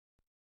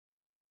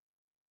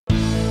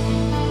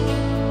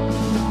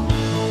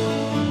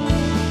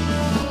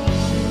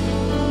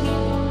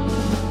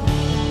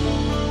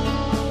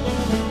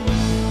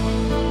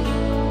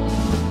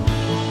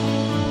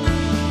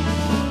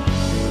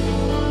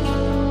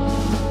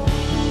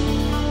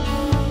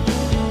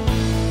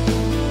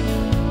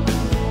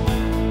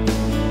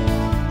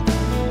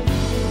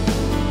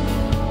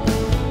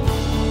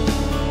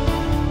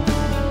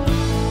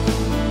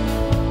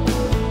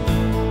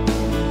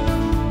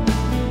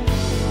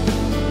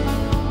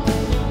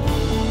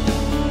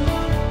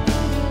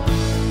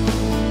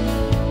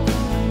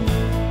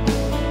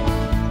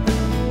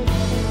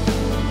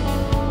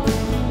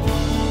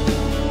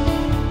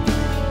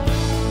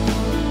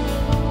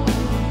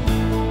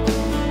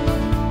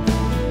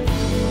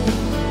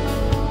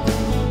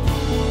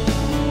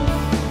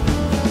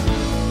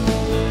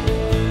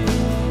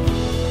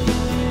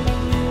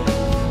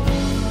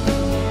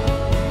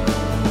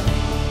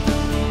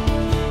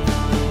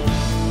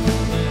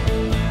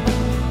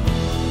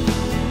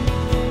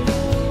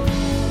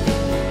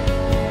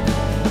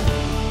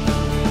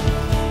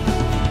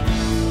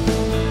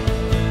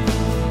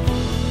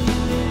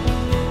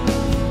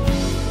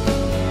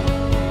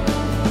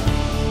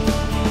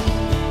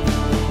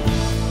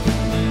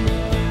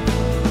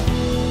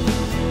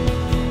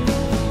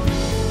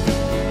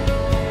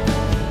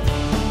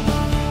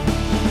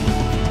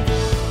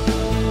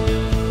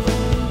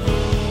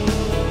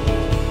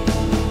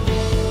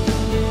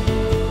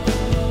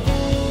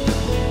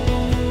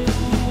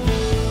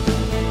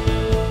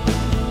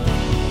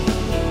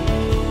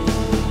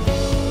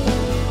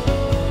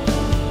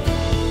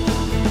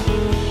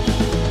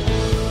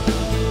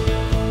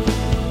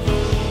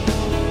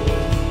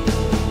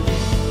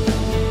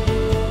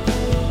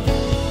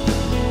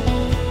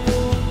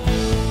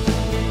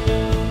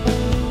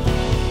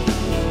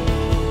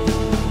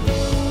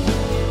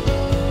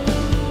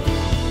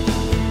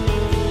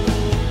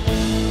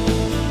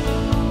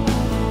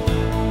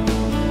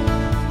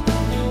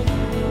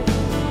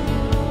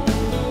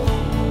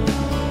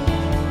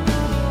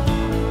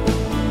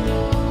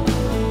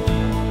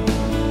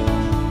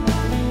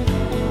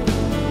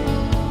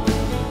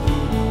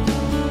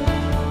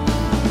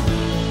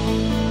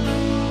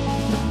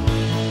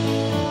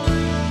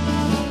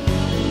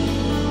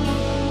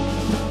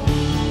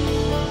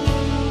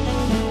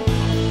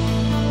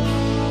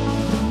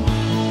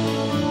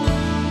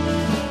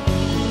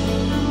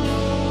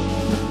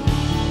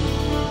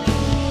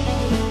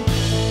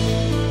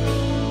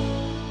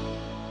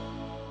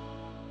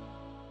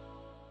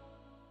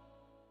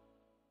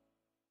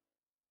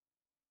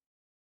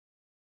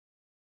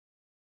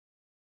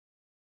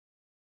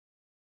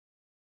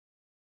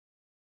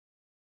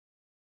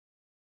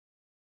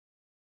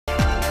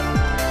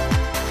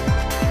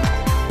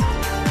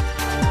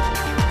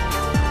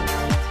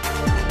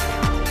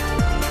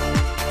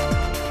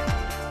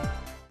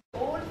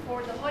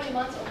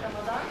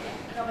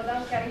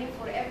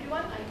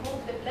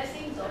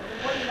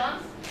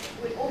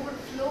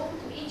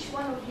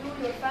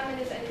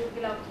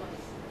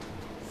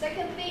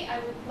secondly, I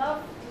would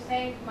love to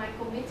thank my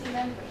committee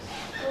members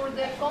for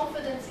their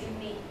confidence in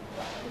me,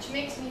 which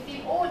makes me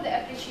feel all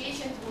the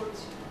appreciation towards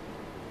you.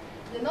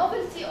 The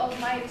novelty of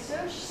my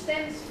research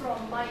stems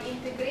from my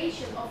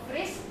integration of a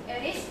risk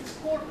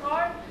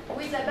scorecard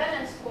with a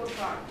balance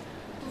scorecard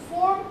to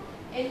form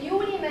a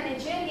newly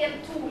managerial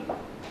tool.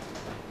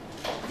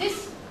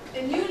 This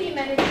newly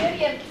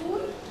managerial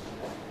tool,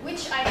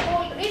 which I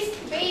call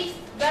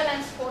risk-based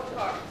balance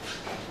scorecard,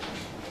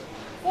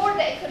 for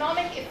the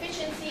economic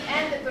efficiency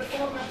and the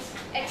performance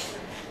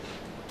excellence.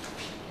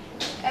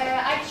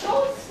 I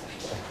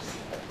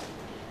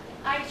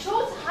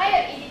chose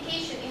higher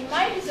education in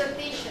my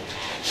dissertation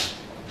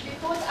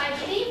because I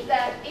believe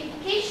that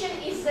education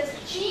is the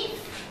chief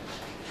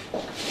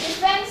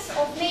defense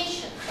of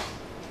nations.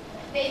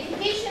 The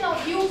education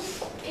of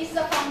youth is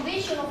the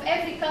foundation of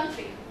every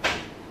country.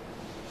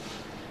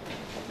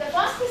 The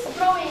fastest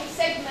growing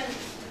segment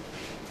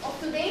of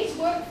today's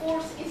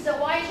workforce is the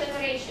Y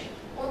generation,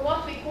 or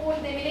what we call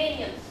the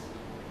millennials.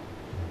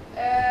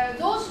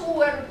 Those who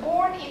were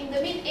born in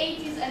the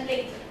mid-80s and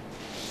later.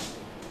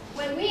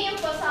 When we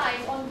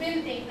emphasize on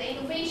building the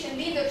innovation,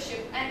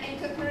 leadership, and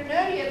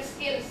entrepreneurial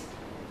skills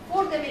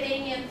for the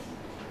millennials,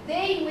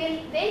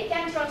 they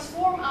can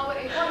transform our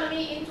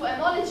economy into a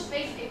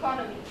knowledge-based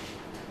economy,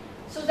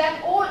 so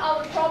that all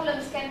our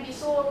problems can be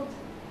solved,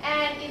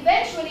 and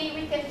eventually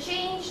we can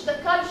change the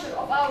culture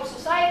of our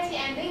society,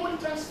 and they will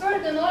transfer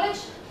the knowledge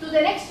to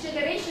the next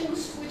generation,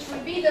 which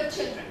will be their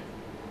children.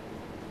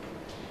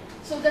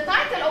 So the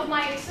title of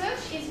my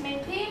research is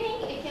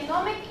Maintaining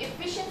Economic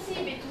Efficiency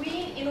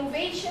Between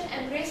Innovation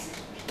and Risk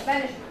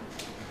Management.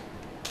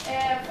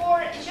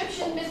 For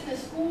Egyptian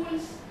business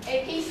schools,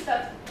 a case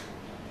study.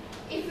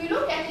 If we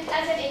look at it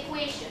as an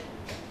equation,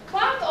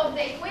 part of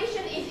the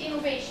equation is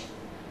innovation.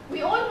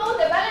 We all know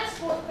the balance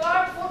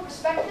scorecard for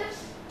perspectives: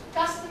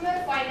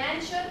 customer,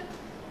 financial,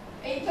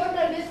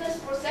 internal business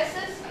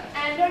processes,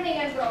 and learning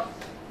and growth.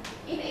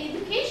 In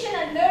education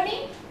and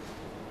learning,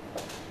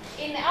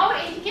 in our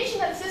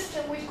educational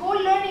system, we call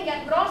learning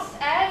and growth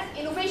as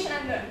innovation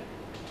and learning.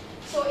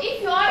 So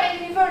if you are a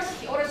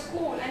university or a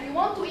school and you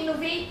want to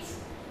innovate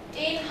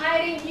in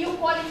hiring new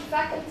quality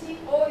faculty,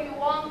 or you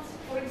want,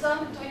 for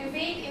example, to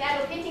innovate in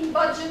allocating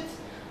budget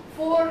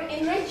for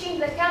enriching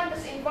the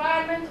campus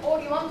environment,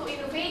 or you want to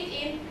innovate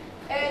in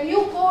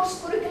new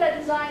course curricula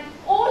design,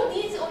 all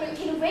these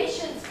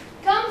innovations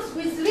comes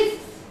with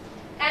risks.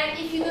 And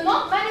if you do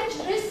not manage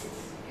risks,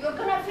 you're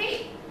going to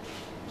fail.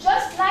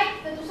 Just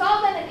like the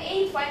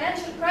 2008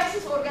 financial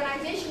crisis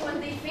organization, when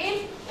they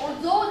failed,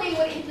 although they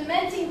were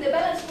implementing the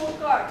balance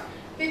scorecard,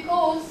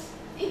 because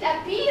it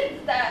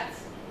appeared that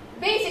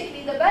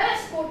basically the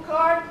balance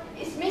scorecard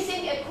is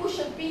missing a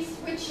crucial piece,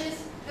 which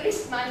is the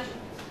risk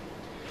management.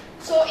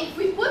 So if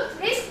we put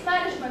risk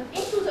management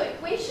into the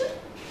equation,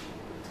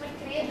 it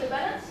will create the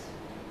balance.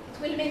 It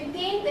will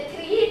maintain the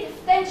creative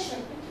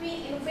tension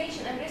between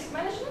innovation and risk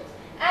management,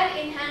 and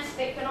enhance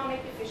the economic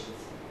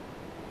efficiency.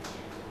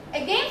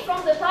 Again,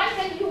 from the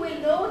title, you will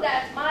know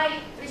that my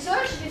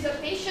research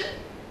dissertation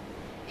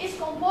is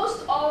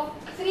composed of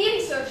 3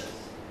 researches.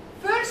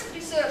 First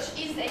research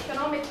is the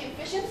economic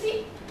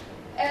efficiency.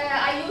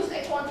 I used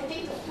a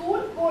quantitative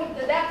tool called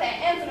the data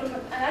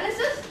environment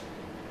analysis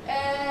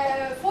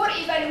for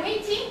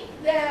evaluating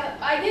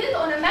I did it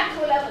on a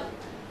macro level,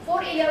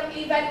 for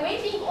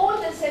evaluating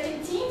all the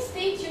 17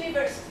 state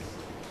universities.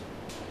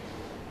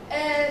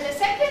 The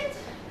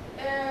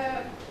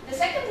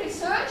second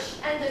research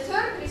and the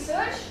third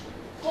research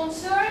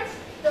concerns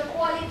the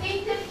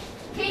qualitative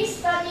case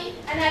study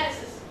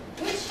analysis,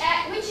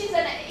 which is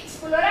an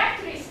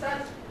exploratory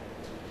study.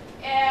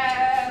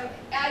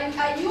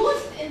 I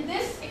used in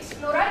this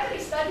exploratory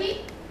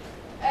study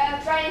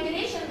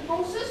triangulation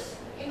process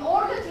in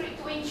order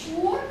to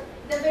ensure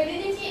the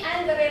validity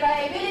and the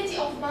reliability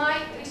of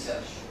my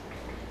research.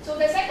 So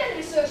the second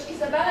research is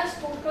the balance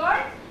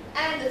scorecard,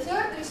 and the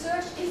third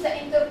research is the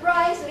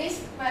enterprise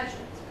risk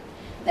management.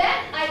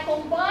 Then I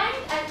combined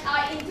and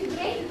I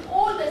integrated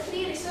all the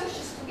 3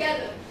 researches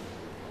together,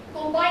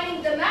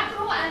 combining the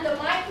macro and the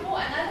micro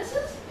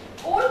analysis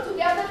all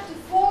together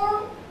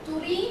to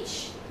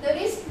reach the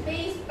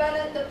risk-based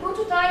balance, the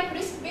prototype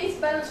risk-based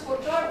balance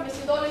scorecard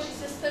methodology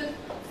system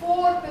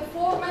for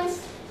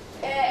performance,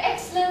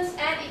 excellence,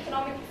 and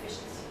economic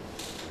efficiency.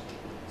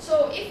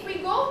 So if we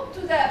go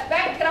to the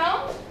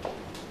background,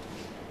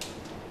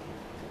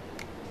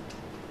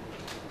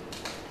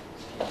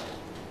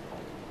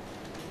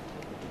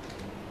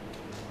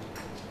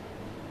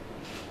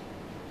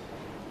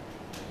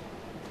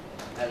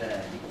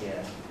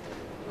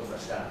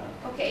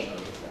 okay,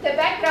 the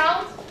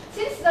background,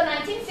 since the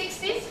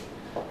 1960s,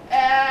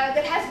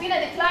 there has been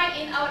a decline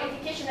in our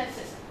educational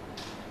system.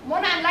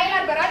 Mona and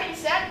Laila Baradi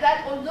said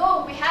that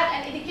although we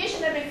had an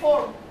educational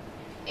reform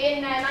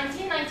in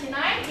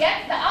 1999,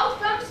 yet the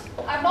outcomes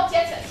are not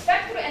yet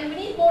satisfactory and we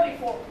need more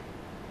reform.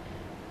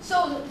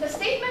 So the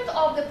statement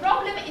of the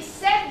problem is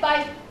said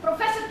by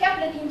Professor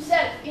Kaplan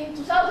himself in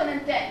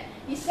 2010.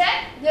 He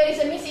said there is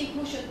a missing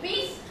crucial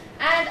piece,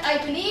 And I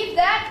believe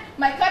that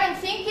my current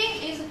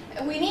thinking is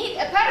we need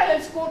a parallel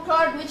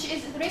scorecard, which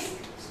is risk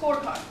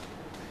scorecard.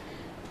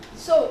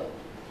 So,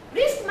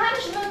 risk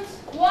management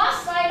was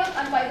siloed,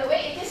 and by the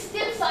way, it is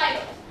still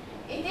siloed.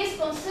 It is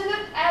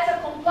considered as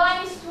a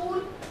compliance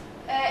tool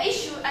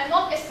issue and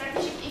not a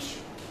strategic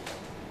issue.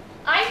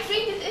 I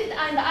treated it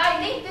and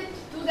I linked it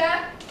to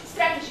the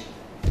strategy.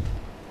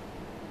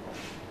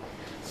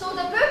 So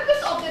the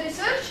purpose of the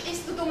research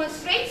is to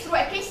demonstrate through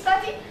a case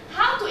study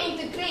how to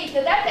integrate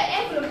the data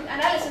envelopment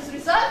analysis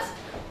results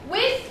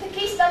with the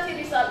case study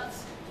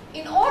results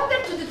in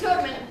order to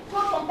determine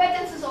core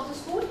competences of the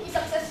school, key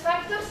success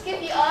factors,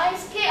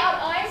 KPIs,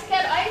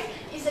 KRIs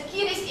is the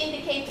key risk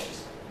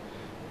indicators.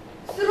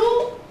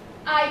 Through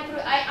I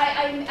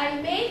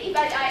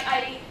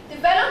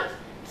developed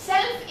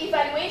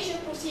self-evaluation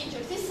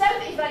procedures. This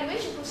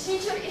self-evaluation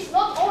procedure is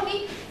not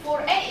only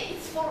for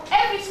it's for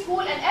every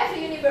school and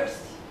every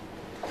university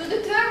to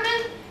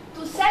determine,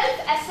 to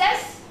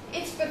self-assess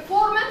its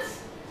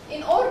performance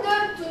in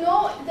order to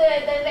know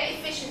the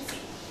efficiency.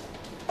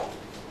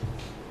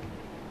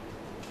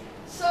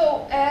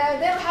 So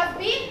there have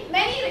been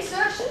many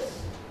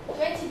researches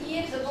 20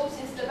 years ago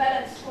since the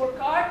balanced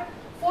scorecard,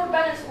 for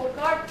balanced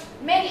scorecard,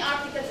 many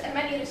articles and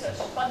many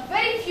researches, but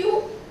very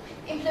few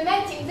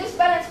implementing this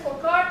balanced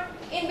scorecard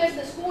in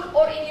business school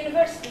or in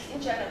universities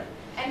in general,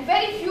 and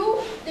very few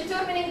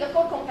determining the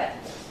core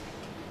competencies.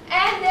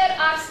 And there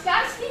are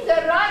scarcely,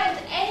 there aren't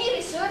any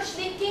research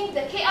linking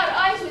the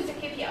KRIs with the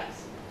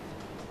KPIs.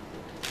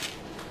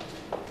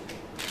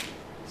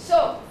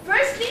 So,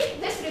 firstly,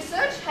 this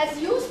research has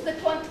used the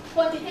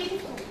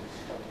quantitative tool.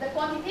 The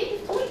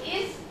quantitative tool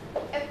is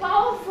a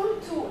powerful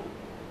tool.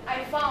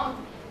 I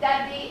found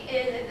that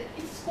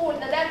it's called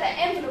the data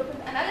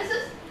envelopment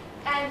analysis,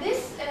 and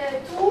this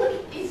tool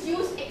is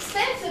used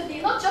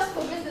extensively, not just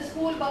for business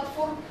school, but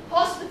for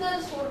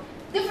hospitals, for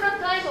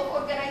different kinds of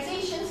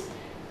organizations.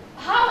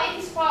 How it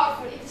is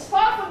powerful? It is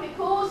powerful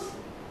because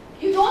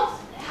you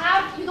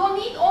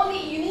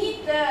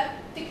need the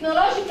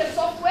technological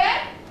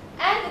software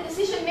and the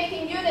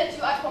decision-making unit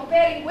you are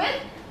comparing with,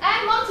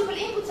 and multiple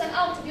inputs and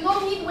outputs. You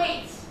don't need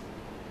weights.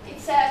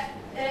 It's a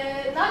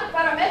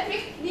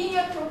non-parametric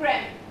linear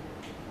programming.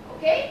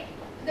 Okay?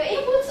 The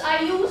inputs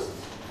I used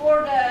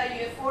for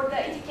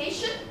the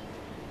education.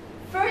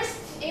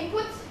 First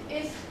input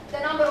is the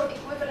number of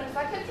equivalent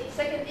faculty.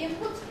 Second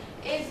input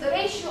is the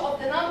ratio of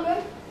the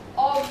number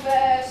of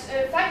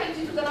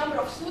faculty to the number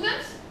of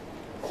students.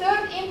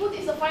 Third input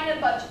is the final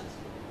budget.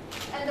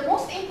 And the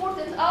most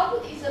important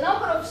output is the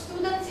number of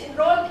students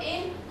enrolled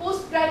in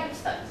postgraduate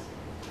studies.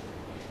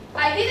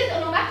 I did it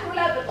on a macro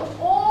level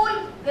of all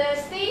the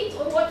state,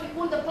 or what we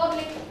call the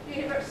public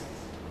universities.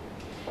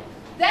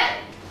 Then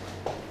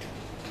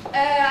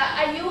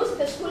I used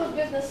the School of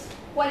Business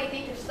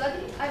qualitative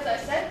study. As I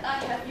said, I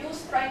have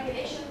used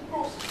triangulation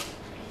process,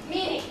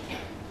 meaning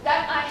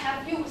that I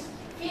have used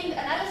field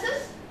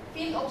analysis,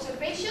 field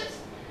observations,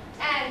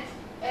 and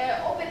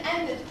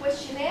open-ended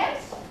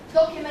questionnaires,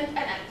 document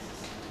analysis.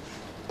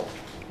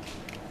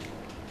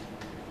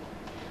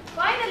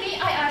 Finally,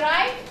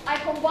 I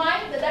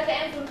combined the data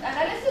envelopment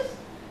analysis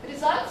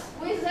results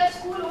with the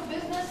School of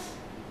Business,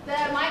 the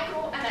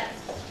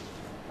micro-analysis.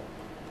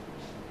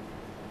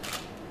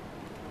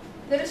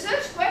 The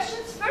research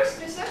questions, first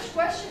research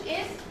question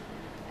is,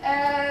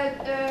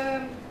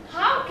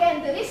 how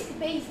can the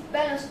risk-based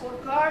balance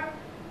scorecard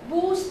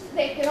boost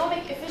the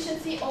economic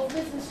efficiency of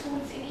business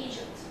schools in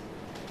Egypt?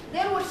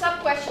 There were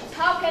sub-questions.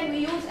 How can we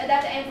use a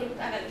data envelope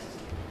analysis?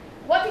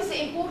 What is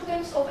the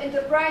importance of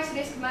enterprise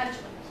risk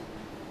management?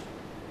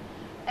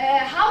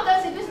 How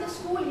does a business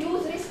school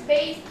use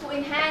risk-based to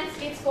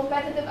enhance its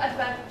competitive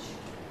advantage?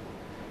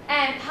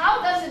 And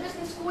how does a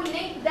business school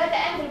link data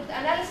envelope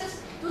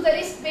analysis to the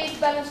risk-based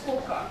balance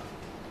scorecard?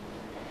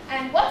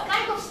 And what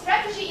kind of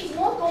strategy is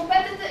more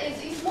competitive,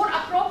 is more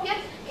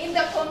appropriate in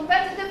the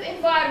competitive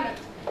environment?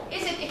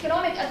 Is it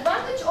economic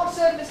advantage or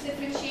service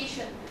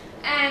differentiation?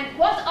 And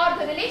what are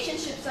the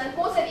relationships and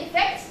causal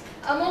effects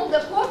among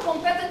the core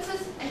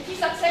competences and key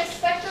success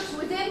factors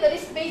within the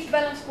risk-based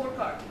balance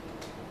scorecard?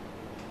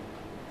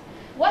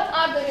 What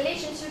are the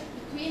relationships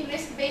between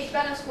risk-based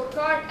balance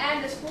scorecard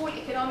and the school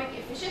economic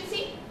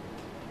efficiency?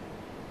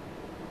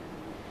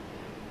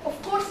 Of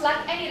course,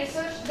 like any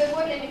research, there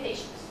were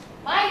limitations.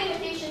 My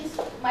limitations,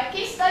 my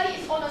case study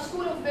is on a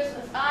School of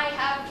Business.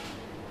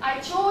 I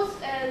chose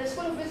the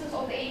School of Business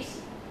of the AUC.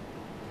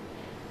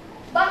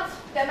 But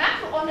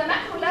on the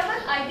macro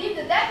level, I did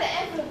the data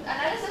envelope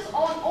analysis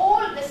on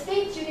all the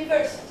state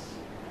universities,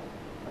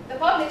 the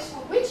public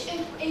school, which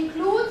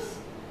includes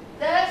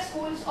the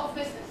schools of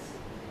business.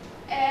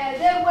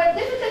 There were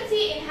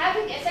difficulty in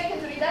having a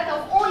secondary data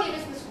of only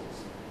business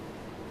schools.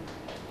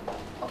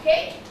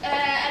 Okay,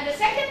 and the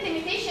second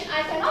limitation,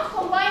 I cannot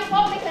combine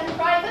public and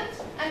private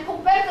and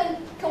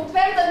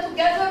compare them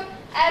together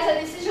as a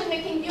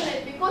decision-making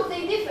unit because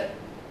they differ.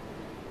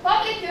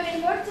 Public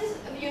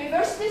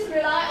universities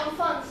rely on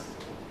funds,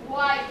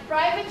 while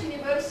private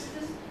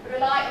universities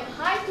rely on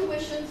high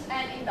tuitions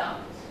and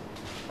endowments.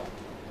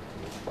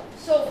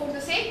 So for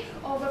the sake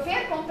of a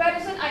fair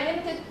comparison, I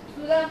limited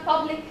to the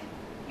public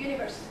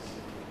universities.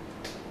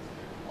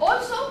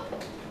 Also,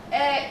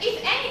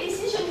 if any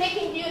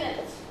decision-making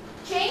unit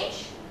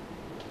change,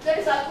 the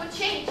result will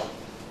change.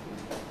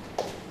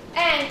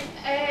 And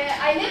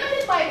I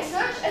limited my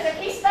research as a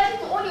case study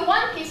to only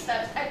one case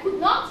study. I could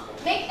not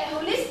make a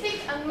holistic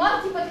and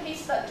multiple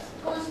case studies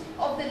because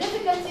of the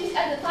difficulties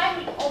and the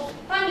time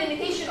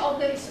limitation of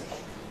the research.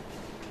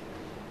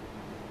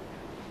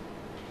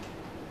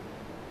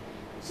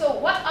 So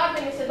what are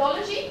the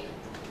methodology?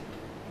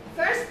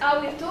 First,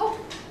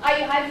 I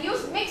have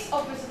used mix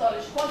of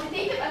methodology,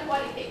 quantitative and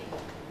qualitative.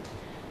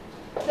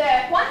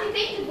 The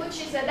quantitative,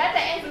 which is a data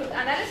envelope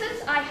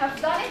analysis, I have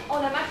done it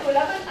on a macro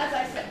level, as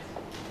I said.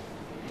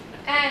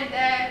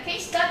 And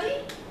case study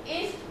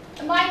is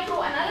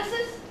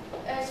micro-analysis,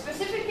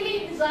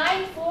 specifically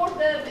designed for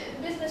the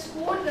business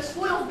school, the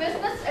School of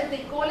Business, as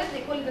they call it.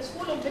 They call it the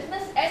School of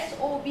Business,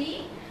 SOB,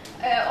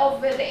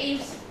 of the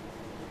AUC.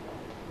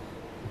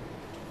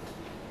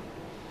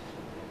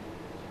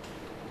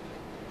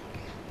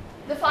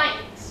 The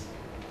findings.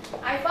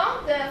 I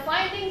found the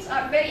findings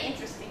are very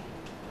interesting.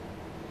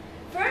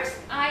 First,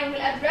 I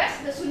will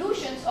address the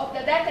solutions of the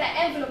data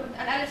envelope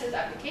analysis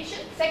application.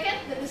 Second,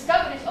 the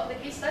discoveries of the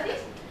case studies.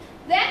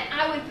 Then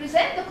I will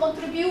present the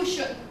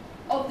contribution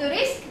of the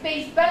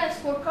risk-based balance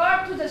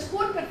scorecard to the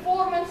school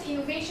performance,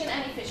 innovation,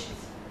 and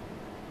efficiency.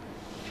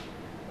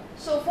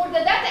 So for the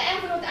data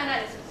envelope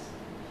analysis,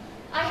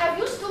 I have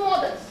used two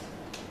models.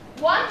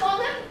 One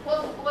model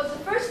was the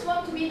first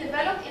one to be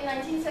developed in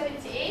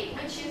 1978,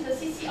 which is the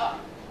CCR.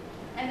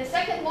 And the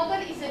second model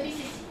is the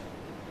BCC.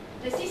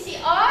 The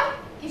CCR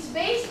is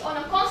based on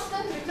a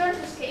constant return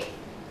to scale.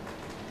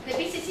 The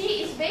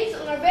BCC is based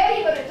on a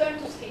variable return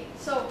to scale.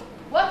 So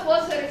what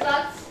was the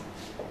results?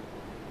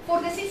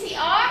 For the CCR,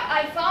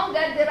 I found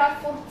that there are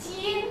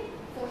 14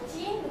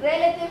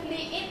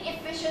 relatively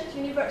inefficient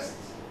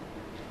universities,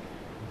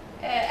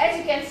 as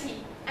you can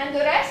see. And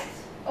the rest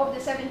of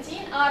the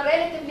 17 are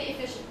relatively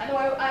efficient. And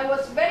I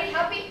was very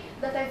happy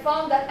that I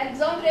found that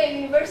Alexandria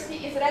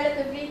University is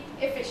relatively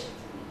efficient.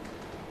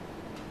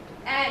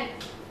 And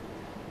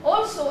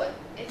also,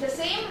 the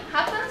same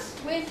happens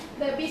with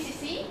the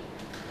BCC,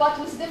 but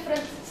with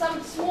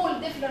some small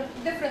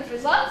different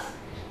results,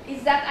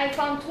 is that I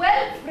found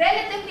 12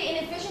 relatively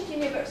inefficient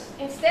universities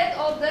instead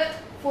of the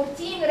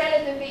 14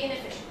 relatively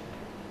inefficient.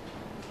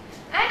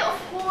 And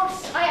of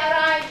course, I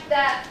arrived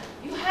that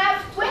you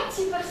have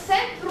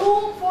 20%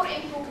 room for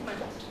improvement,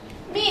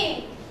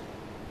 meaning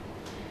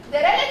the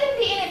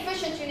relatively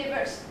inefficient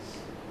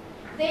universities,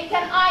 they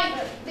can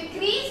either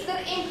decrease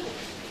their input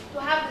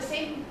to have the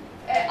same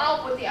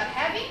output they are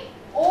having,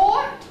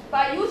 or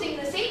by using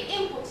the same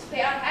inputs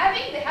they are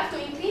having, they have to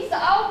increase the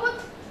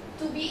output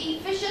to be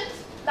efficient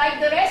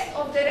like the rest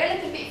of the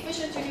relatively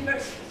efficient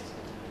universities.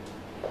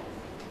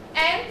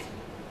 And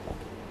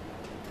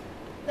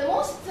the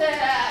most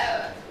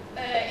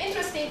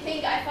interesting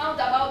thing I found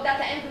about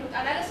data envelope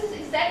analysis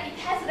is that it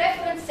has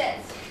reference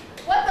sets.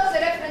 What does the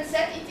reference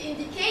set? It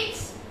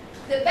indicates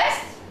the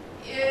best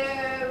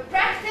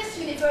practice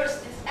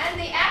universities, and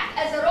they act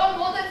as a role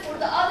model for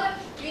the other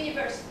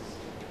universities.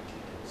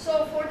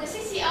 So for the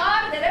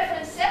CCR, the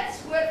reference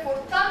sets were for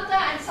Tanta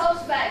and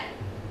South Valley.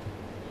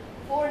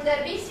 For the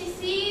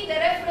BCC, the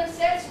reference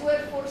sets were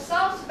for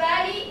South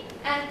Valley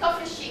and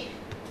Kafr Sheikh,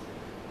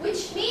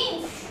 which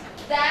means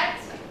that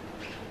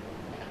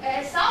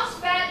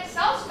South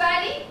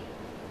Valley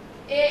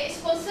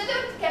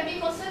can be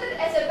considered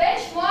as a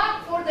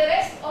benchmark for the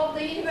rest of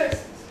the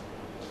universities.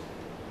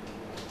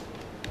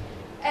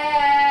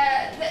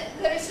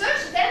 The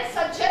research then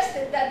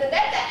suggested that the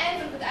data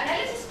envelope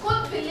analysis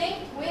could be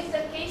linked with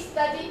the case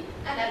study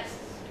analysis.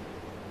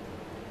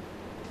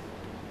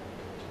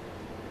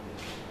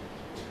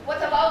 What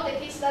about the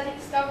case study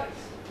discoveries?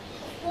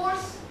 Of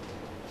course,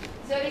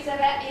 there is a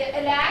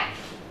lack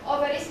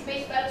of a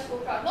risk-based balance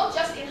scorecard, not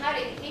just in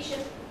higher education,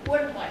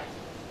 worldwide.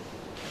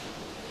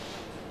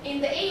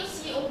 In the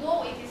AUC,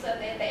 although it is the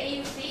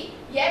AUC,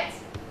 yet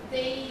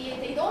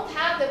they don't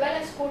have the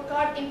balance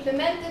scorecard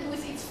implemented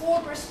with its 4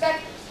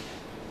 perspectives.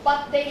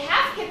 But they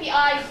have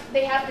KPIs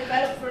they have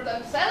developed for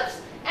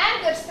themselves,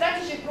 and their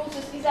strategy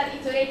process is an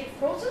iterative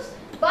process,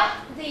 but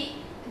they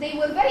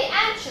were very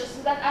anxious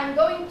that I'm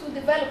going to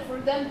develop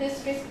for them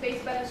this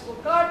risk-based balance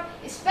scorecard,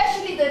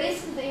 especially the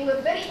risk. They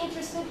were very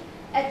interested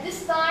at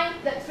this time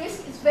that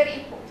risk is very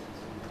important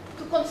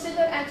to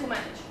consider and to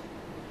manage.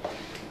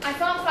 I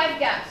found 5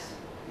 gaps.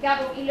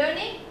 Gap of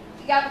e-learning,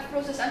 gap of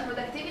process and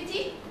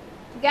productivity,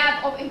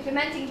 gap of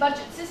implementing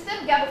budget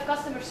system, gap of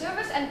customer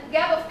service, and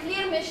gap of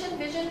clear mission,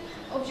 vision,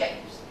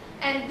 objectives.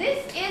 And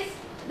this is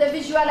the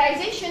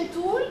visualization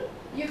tool.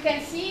 You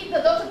can see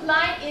the dotted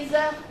line is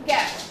a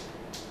gap.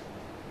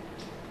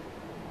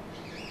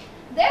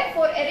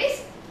 Therefore, a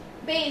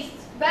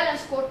risk-based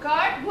balance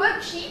scorecard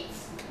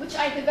worksheets, which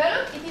I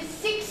developed, it is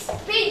 6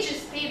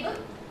 pages table,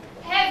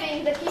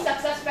 having the key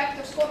success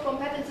factors, core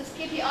competences,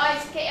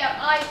 KPIs,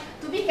 KRIs,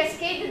 to be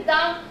cascaded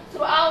down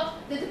throughout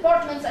the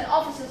departments and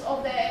offices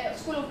of the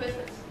School of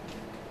Business.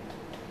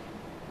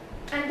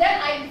 And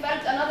then I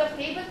developed another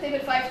table, table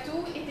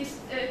 5.2. It is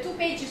 2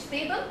 pages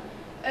table,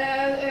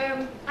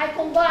 I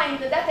combine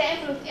the data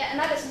envelope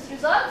analysis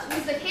results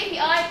with the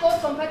KPI, core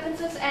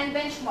competences, and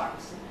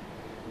benchmarks.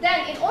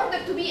 Then, in order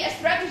to be a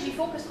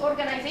strategy-focused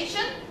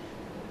organization,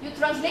 you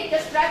translate the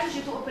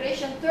strategy to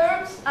operation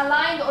terms,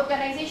 align the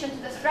organization to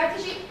the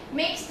strategy,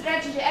 make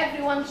strategy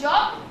everyone's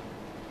job,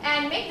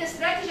 and make the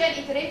strategy an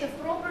iterative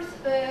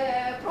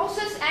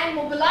process and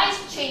mobilize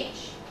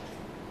change.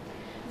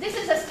 This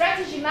is a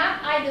strategy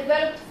map I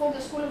developed for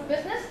the School of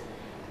Business.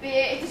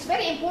 It is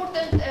very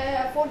important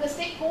for the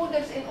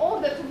stakeholders in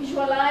order to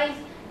visualize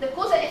the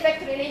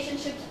cause-and-effect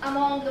relationships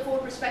among the 4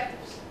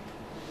 perspectives.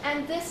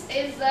 And this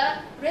is the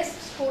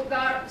risk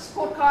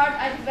scorecard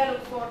I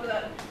developed for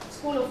the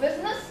School of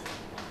Business.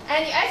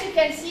 And as you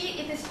can see,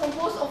 it is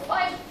composed of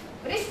 5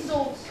 risk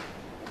zones.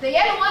 The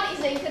yellow one is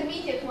the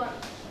intermediate one.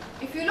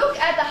 If you look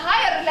at the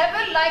higher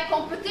level, like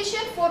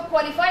competition for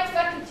qualified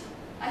faculty,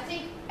 I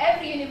think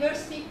every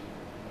university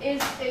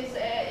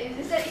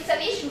it's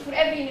an issue for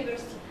every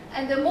university.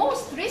 And the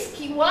most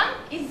risky one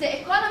is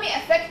the economy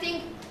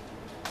affecting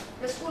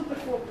the school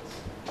performance.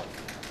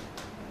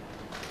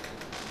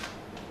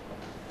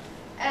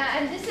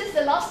 And this is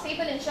the last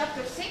table in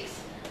chapter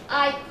 6.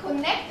 I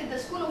connected the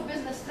School of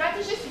Business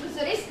strategies with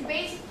the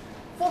risk-based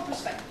 4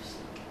 perspectives.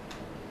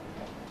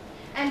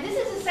 And this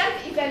is a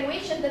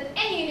self-evaluation that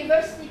any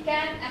university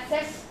can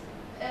assess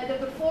the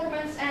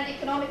performance and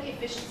economic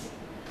efficiency.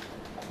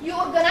 You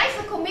organize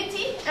the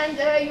committee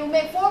and you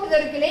may form the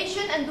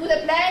regulation and do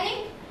the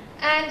planning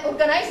and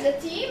organize the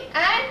team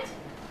and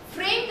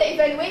frame the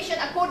evaluation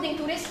according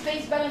to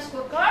risk-based balance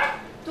scorecard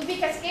to be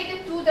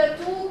cascaded to the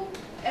 2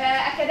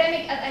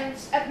 academic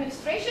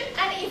administration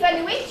and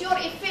evaluate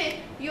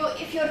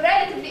if you're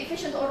relatively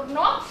efficient or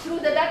not through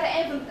the data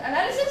envelope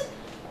analysis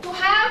to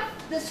have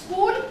the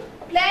school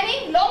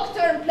planning,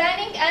 long-term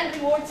planning and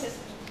reward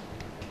system.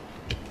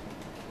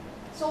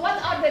 So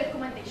what are the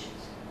recommendations?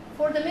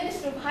 For the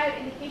Minister of Higher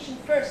Education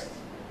first,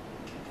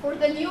 for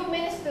the new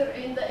minister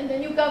in the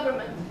new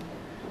government,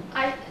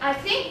 I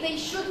think they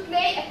should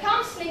play a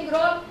counseling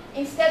role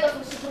instead of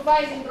a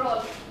supervising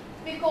role,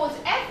 because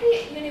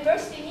every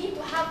university needs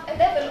to have a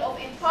level of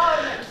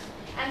empowerment,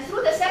 and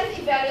through the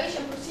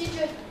self-evaluation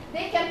procedure,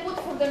 they can put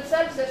for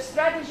themselves their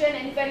strategy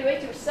and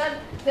evaluate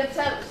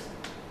themselves.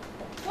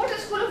 For the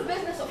School of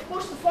Business, of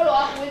course, to follow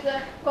up with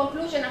the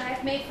conclusion I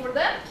have made for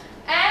them,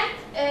 and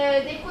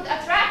they could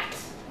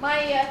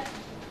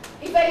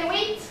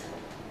evaluate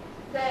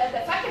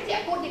the faculty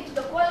according to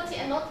the quality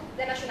and not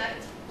the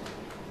nationality.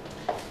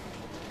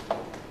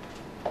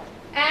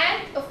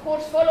 And, of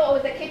course, follow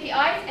the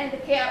KPIs and the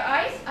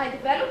KRIs I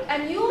developed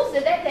and use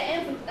the data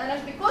envelope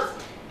analysis, because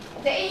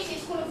the AC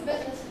School of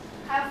Business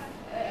have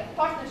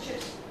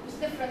partnerships with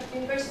different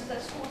universities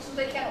and schools, so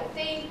they can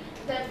obtain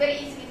very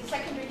easily the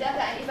secondary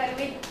data and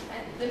evaluate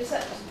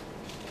themselves.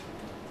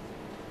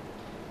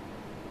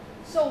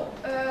 So,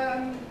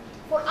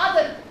 for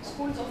other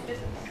schools of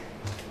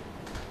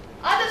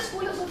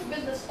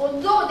business,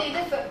 although they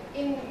differ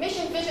in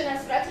mission, vision, and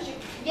strategy,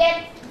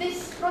 yet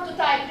this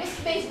prototype,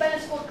 risk-based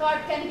balance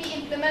scorecard, can be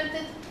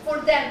implemented for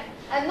them,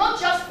 and not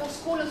just for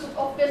schools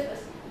of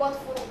business, but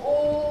for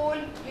all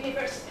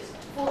universities,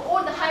 for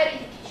all the higher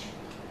education.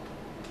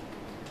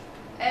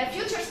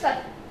 Future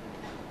study.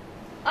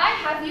 I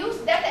have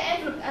used data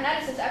envelope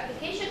analysis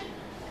application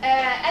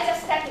as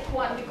a static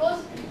one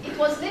because it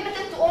was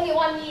limited to only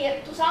 1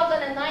 year,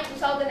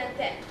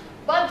 2009-2010.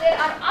 But there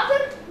are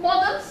other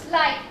models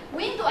like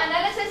window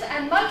analysis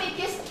and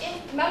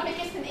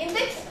Multi-Kiston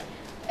index.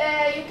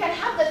 You can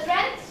have the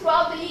trend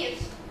throughout the years.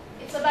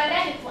 It's a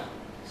dynamic one.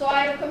 So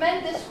I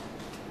recommend this one.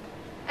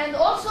 And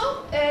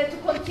also to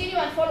continue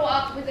and follow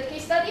up with the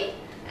case study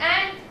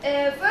and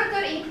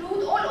further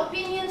include all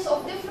opinions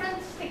of different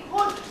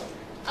stakeholders.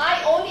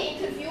 I only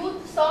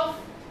interviewed staff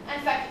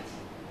and faculty.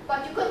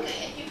 But you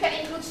can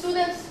include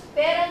students,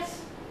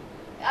 parents,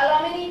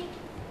 alumni,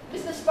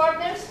 business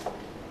partners.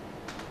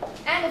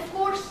 And of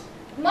course,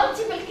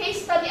 multiple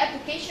case study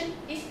application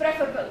is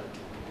preferable,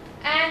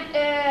 and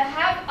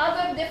have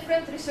other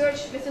different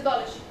research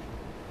methodology.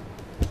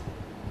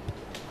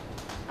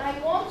 I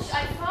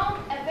found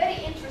a very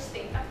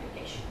interesting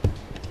application.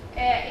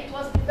 It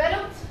was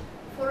developed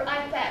for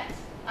iPad.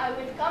 I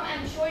will come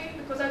and show you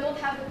because I don't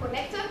have the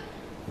connector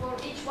for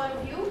each one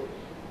of you.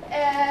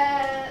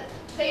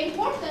 The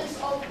importance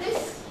of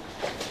this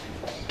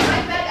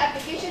iPad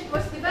application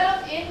was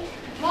developed in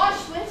March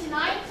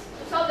 29th,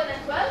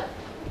 2012.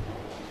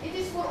 It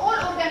is for all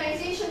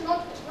organizations,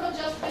 not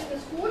just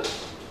business schools,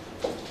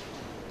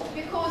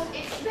 because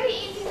it's very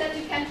easy that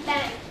you can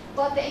plan,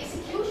 but the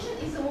execution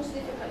is the most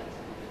difficult.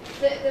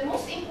 The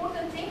most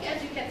important thing,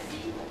 as you can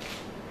see,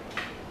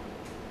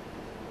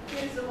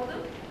 here is the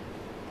model.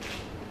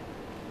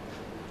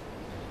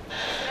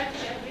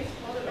 Strategy and risk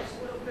model of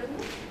School of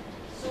Business.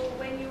 So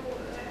when you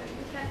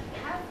can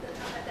have the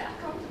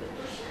accountable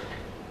person,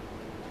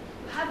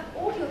 you have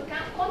all your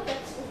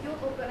contacts of your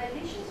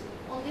organizations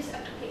on this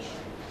application.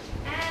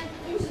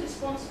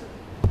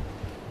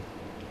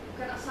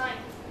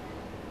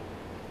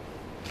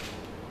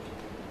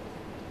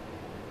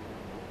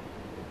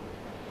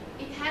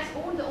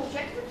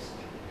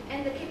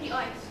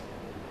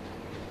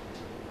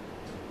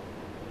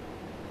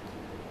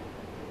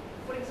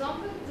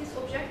 example, this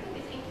objective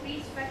is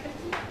increase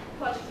faculty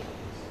quality.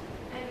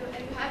 And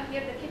you have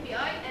here the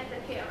KPI and the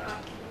KRI.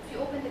 If you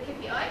open the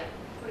KPI,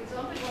 for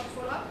example, you want to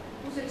follow up,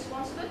 who's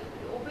responsible?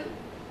 You open.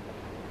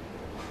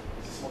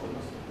 This model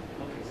must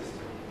not exist.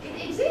 It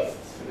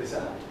exists.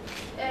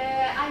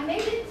 I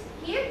made it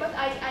here, but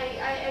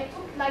I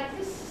took like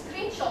this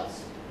screenshots.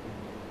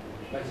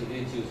 But you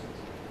didn't use it.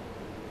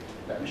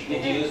 لا مش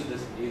Did you use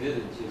this? You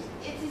didn't use it.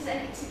 It is an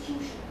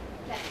execution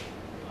plan.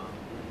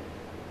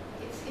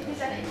 It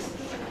is an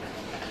execution plan.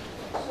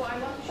 So I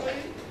want to show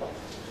you.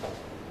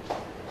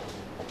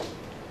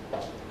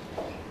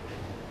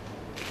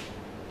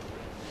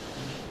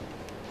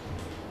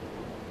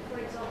 For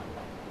example,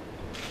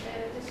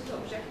 this is the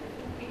objective,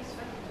 increase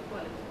faculty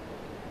quality.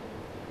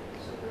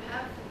 So we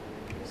have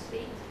the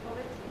state of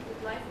it, the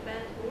life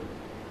plan goal.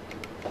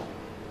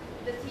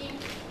 The team.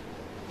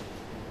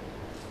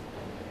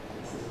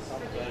 This is a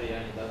software,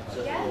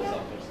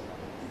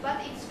 But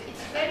it's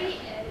very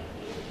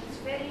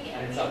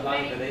and it's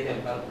applying the data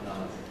in bulk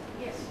analysis.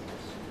 Yes.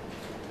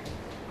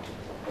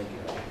 Thank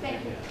you. Thank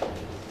you.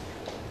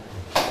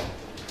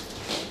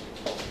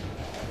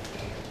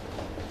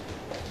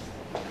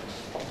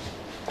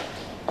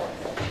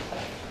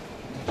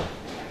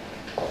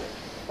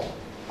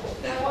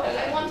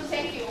 I want to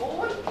thank you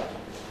all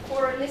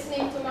for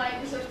listening to my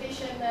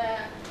dissertation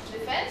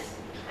defense,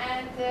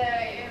 and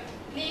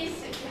please,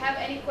 if you have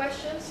any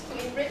questions to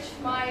enrich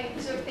my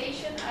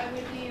dissertation, I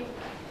will be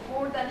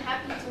more than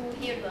happy to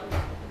hear them.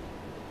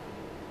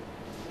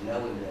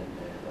 الأول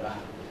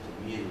برحب بالدكتور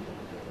مير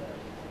والدكتور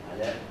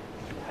علاء،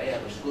 الحقيقة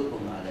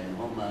بشكرهم على إن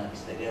هم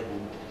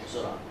استجابوا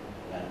بسرعة،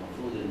 يعني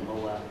المفروض إن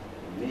هو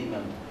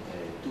مينيمم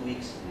 2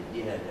 weeks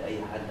نديها لأي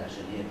حد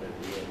عشان يقبل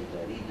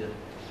يبقى ريدر،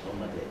 هم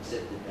they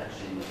accepted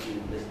actually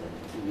material less than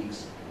 2 weeks,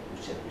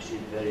 which I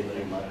appreciate very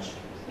very much.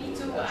 Me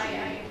too.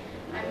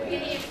 I'm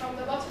really from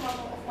the bottom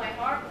of my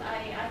heart.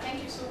 I thank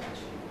you so much.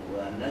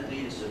 Well, I'm not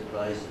really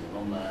surprised إن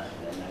هم,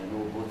 and I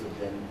know both of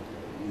them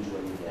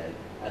usually they are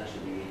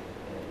actually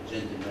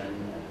gentlemen,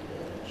 and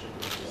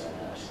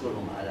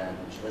أشكرهم على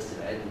مش بس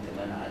العلم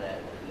كمان على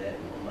الأخلاق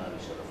إن هم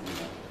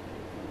بيشرفونا.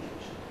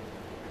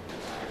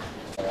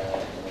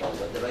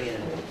 وتبين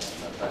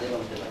القادمة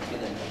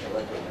متمكنة من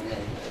الأدوات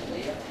والمناهج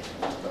العلمية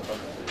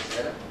متفقة في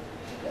الرسالة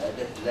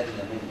لأهداف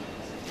اللجنة منه،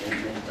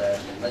 لأن أنت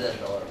من مدى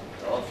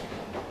توافق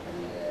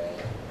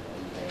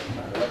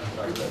المعلومات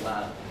القريبة مع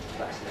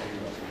بحث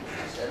العلم في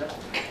الرسالة،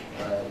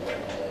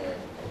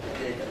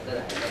 وبالتالي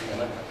تقترح اللجنة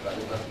منحة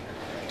طالبة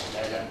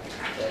حالة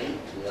سعيد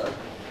رياض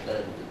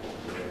درجة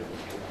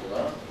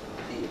الدكتوراه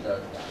في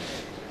إدارة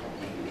الأعمال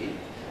DBA.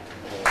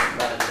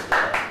 بعد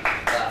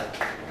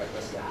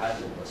التصريحات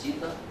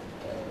البسيطة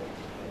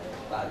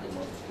بعد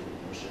موافقة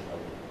المشرف أو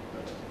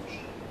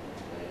المشرف.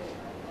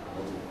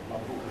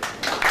 مبروك.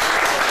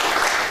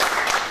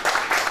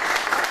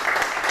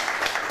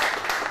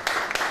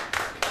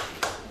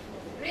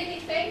 Really,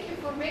 thank you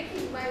for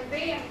making my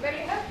day. I'm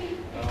very happy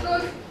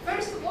because,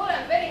 first of all,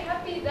 I'm very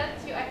happy that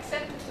you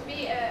accepted to be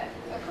a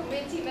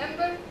committee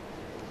member,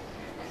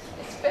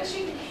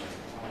 especially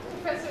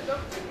Professor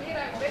Dr. Mir.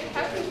 I'm very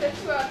happy that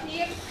you are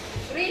here.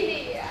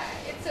 Really,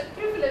 it's a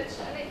privilege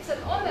and it's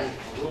an honor.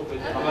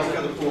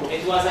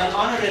 It was an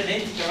honor ان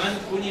انت كمان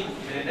تكوني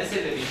من الناس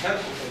اللي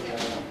بيشاركوا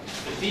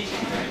في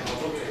التيتشنج.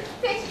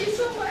 Thank you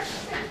so much.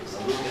 Thank you so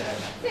much.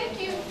 Thank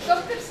you,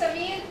 Dr.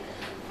 Samir,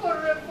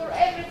 for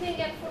everything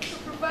and for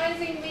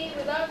supervising me.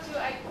 Without you,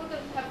 I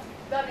couldn't have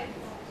done it.